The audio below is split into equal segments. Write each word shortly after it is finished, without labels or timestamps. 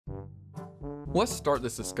Let's start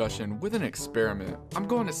this discussion with an experiment. I'm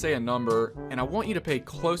going to say a number, and I want you to pay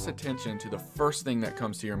close attention to the first thing that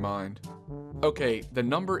comes to your mind. Okay, the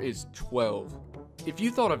number is 12. If you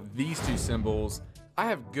thought of these two symbols, I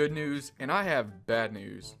have good news and I have bad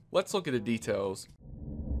news. Let's look at the details.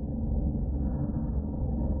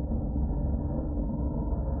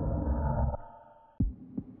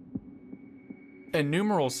 A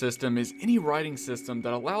numeral system is any writing system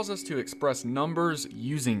that allows us to express numbers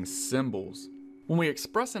using symbols. When we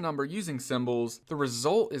express a number using symbols, the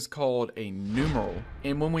result is called a numeral.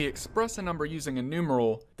 And when we express a number using a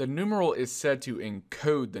numeral, the numeral is said to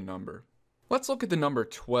encode the number. Let's look at the number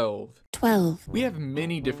 12. 12. We have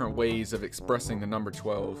many different ways of expressing the number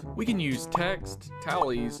 12. We can use text,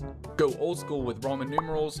 tallies, go old school with Roman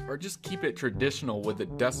numerals, or just keep it traditional with the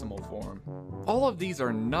decimal form. All of these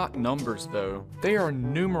are not numbers though. They are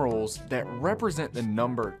numerals that represent the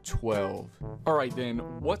number 12. Alright then,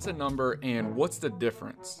 what's a number and what's the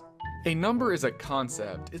difference? A number is a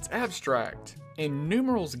concept, it's abstract, and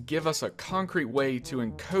numerals give us a concrete way to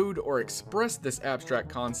encode or express this abstract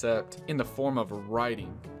concept in the form of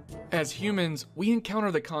writing. As humans, we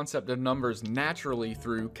encounter the concept of numbers naturally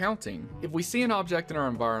through counting. If we see an object in our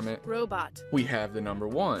environment, Robot. we have the number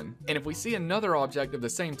 1. And if we see another object of the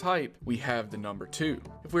same type, we have the number 2.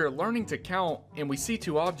 If we are learning to count and we see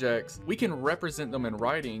two objects, we can represent them in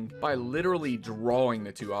writing by literally drawing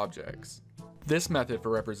the two objects. This method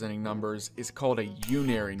for representing numbers is called a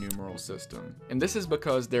unary numeral system, and this is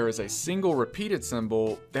because there is a single repeated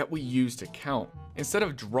symbol that we use to count. Instead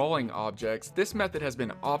of drawing objects, this method has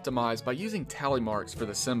been optimized by using tally marks for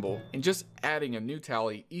the symbol and just adding a new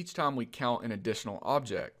tally each time we count an additional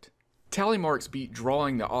object. Tally marks beat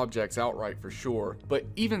drawing the objects outright for sure, but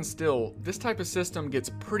even still, this type of system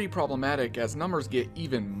gets pretty problematic as numbers get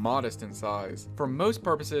even modest in size. For most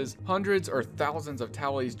purposes, hundreds or thousands of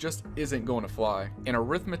tallies just isn't going to fly, and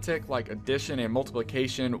arithmetic like addition and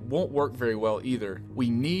multiplication won't work very well either. We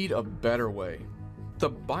need a better way. The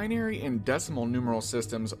binary and decimal numeral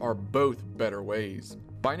systems are both better ways.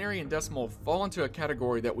 Binary and decimal fall into a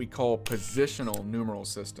category that we call positional numeral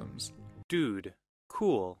systems. Dude,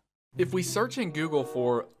 cool. If we search in Google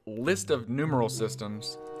for list of numeral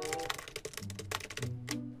systems,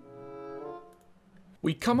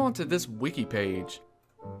 we come onto this wiki page.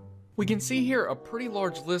 We can see here a pretty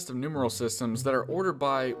large list of numeral systems that are ordered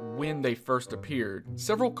by when they first appeared.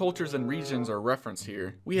 Several cultures and regions are referenced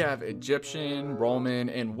here. We have Egyptian, Roman,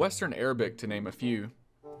 and Western Arabic to name a few.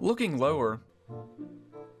 Looking lower,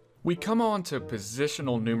 we come on to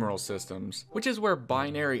positional numeral systems, which is where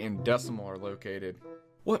binary and decimal are located.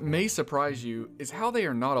 What may surprise you is how they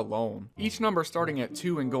are not alone. Each number starting at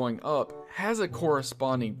 2 and going up has a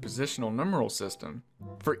corresponding positional numeral system.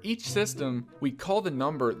 For each system, we call the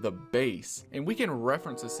number the base, and we can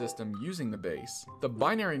reference a system using the base. The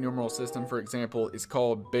binary numeral system, for example, is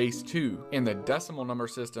called base 2, and the decimal number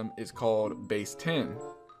system is called base 10.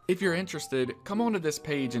 If you're interested, come onto this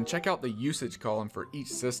page and check out the usage column for each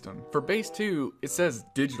system. For base 2, it says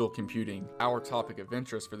digital computing, our topic of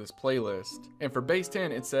interest for this playlist. And for base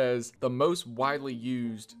 10, it says the most widely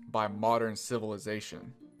used by modern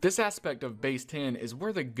civilization. This aspect of base 10 is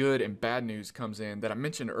where the good and bad news comes in that I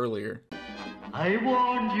mentioned earlier. I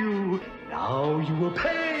warned you, now you will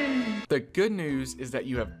pay! The good news is that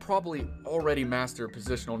you have probably already mastered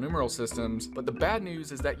positional numeral systems, but the bad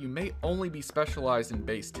news is that you may only be specialized in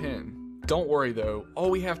base 10. Don't worry though, all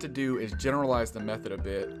we have to do is generalize the method a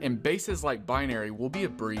bit, and bases like binary will be a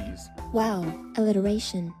breeze. Wow,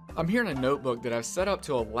 alliteration. I'm here in a notebook that I've set up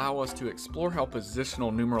to allow us to explore how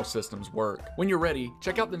positional numeral systems work. When you're ready,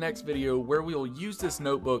 check out the next video where we will use this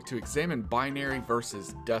notebook to examine binary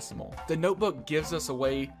versus decimal. The notebook gives us a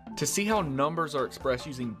way to see how numbers are expressed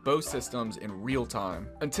using both systems in real time.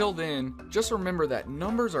 Until then, just remember that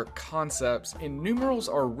numbers are concepts and numerals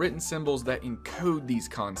are written symbols that encode these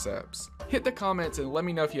concepts. Hit the comments and let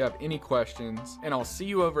me know if you have any questions, and I'll see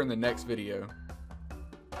you over in the next video.